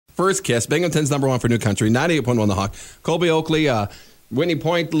First Kiss, Binghamton's #1 for new country, 98.1 The Hawk. Kolby Oakley, Whitney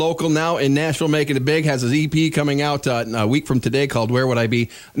Point, local now in Nashville, making it big, has his EP coming out a week from today called Where Would I Be?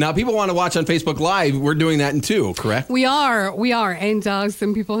 Now, people want to watch on Facebook Live. We're doing that too, correct? We are. And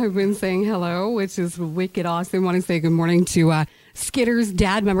some people have been saying hello, which is wicked awesome. I want to say good morning to Skitter's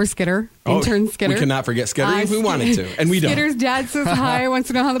dad. Remember Skitter? Intern Skitter. We cannot forget Skitter if we wanted to, and we don't. Skitter's dad says hi, wants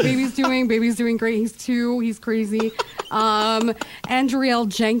to know how the baby's doing. Baby's doing great. He's 2. He's crazy. Andrielle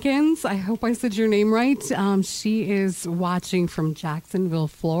Jenkins, I hope I said your name right. She is watching from Jacksonville,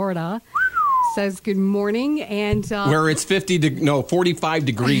 Florida. Says good morning. And where it's 45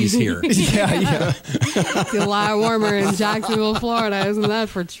 degrees here. yeah. It's a lot warmer in Jacksonville, Florida. Isn't that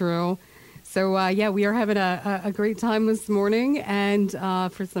for true? So, we are having a great time this morning, and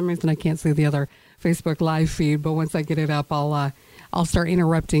for some reason I can't see the other Facebook Live feed, but once I get it up, I'll start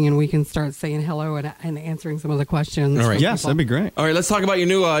interrupting, and we can start saying hello and answering some of the questions. All right. Yes, that'd be great. All right, let's talk about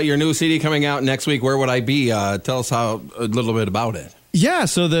your new CD coming out next week, Where Would I Be? Tell us a little bit about it. Yeah,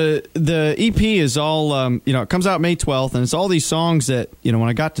 so the EP is all, it comes out May 12th, and it's all these songs that, when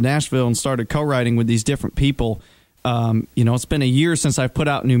I got to Nashville and started co-writing with these different people, it's been a year since I've put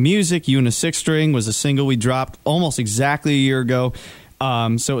out new music. You and a Six String was a single we dropped almost exactly a year ago.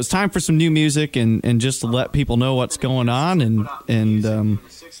 So it's time for some new music and just to let people know what's going on and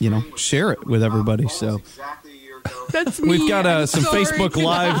share it with everybody. So that's me. We've got some Facebook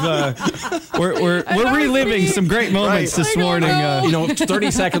Live. We're reliving some great moments this morning.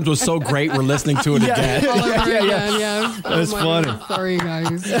 30 seconds was so great. We're listening to it again. Yeah. That's funny. God. Sorry,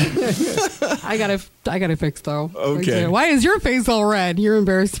 guys. I gotta fix though. Okay. Why is your face all red? You're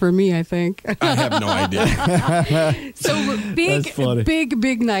embarrassed for me, I think. I have no idea. So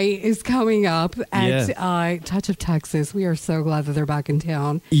big night is coming up at Touch of Texas. We are so glad that they're back in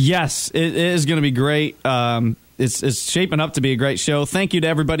town. Yes, it is going to be great. It's shaping up to be a great show. Thank you to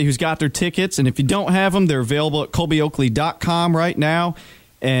everybody who's got their tickets. And if you don't have them, they're available at kolbyoakley.com right now.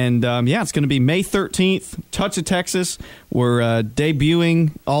 And, it's going to be May 13th, Touch of Texas. We're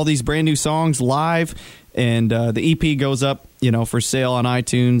debuting all these brand new songs live. And the EP goes up, for sale on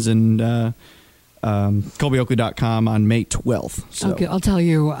iTunes and kolbyoakley.com on May 12th. So. Okay, I'll tell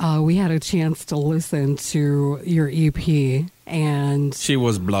you, we had a chance to listen to your EP. And she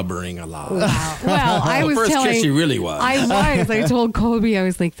was blubbering a lot. Wow. Well, I was first kiss, she really was. I told Kolby, I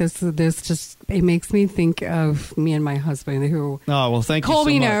was like, this just, it makes me think of me and my husband, who thank you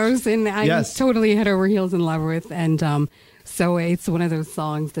Kolby so much. knows, and I'm totally head over heels in love with. And so it's one of those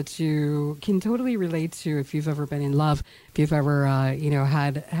songs that you can totally relate to if you've ever been in love, if you've ever,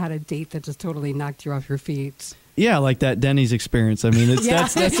 had a date that just totally knocked you off your feet. Yeah, like that Denny's experience. I mean,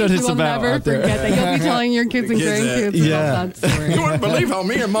 that's what it's about. Never forget that. You'll be telling your kids and grandkids about that story. You wouldn't believe how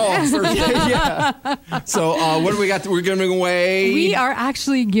me and Mom first. So, what do we got? We're giving away. We are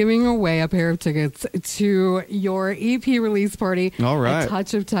actually giving away a pair of tickets to your EP release party. All right, at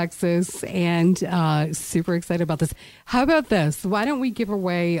Touch of Texas, and super excited about this. How about this? Why don't we give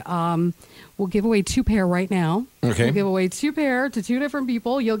away? We'll give away 2 pair right now. Okay. We'll give away 2 pair to 2 different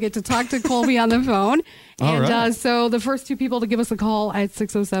people. You'll get to talk to Kolby on the phone. And so the first 2 people to give us a call at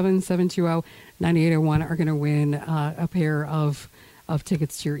 607-720-9801 are going to win a pair of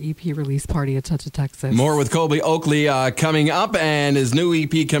tickets to your EP release party at Touch of Texas. More with Kolby Oakley coming up, and his new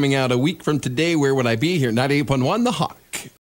EP coming out a week from today. Where Would I Be? Here, 98.1 The Hawk.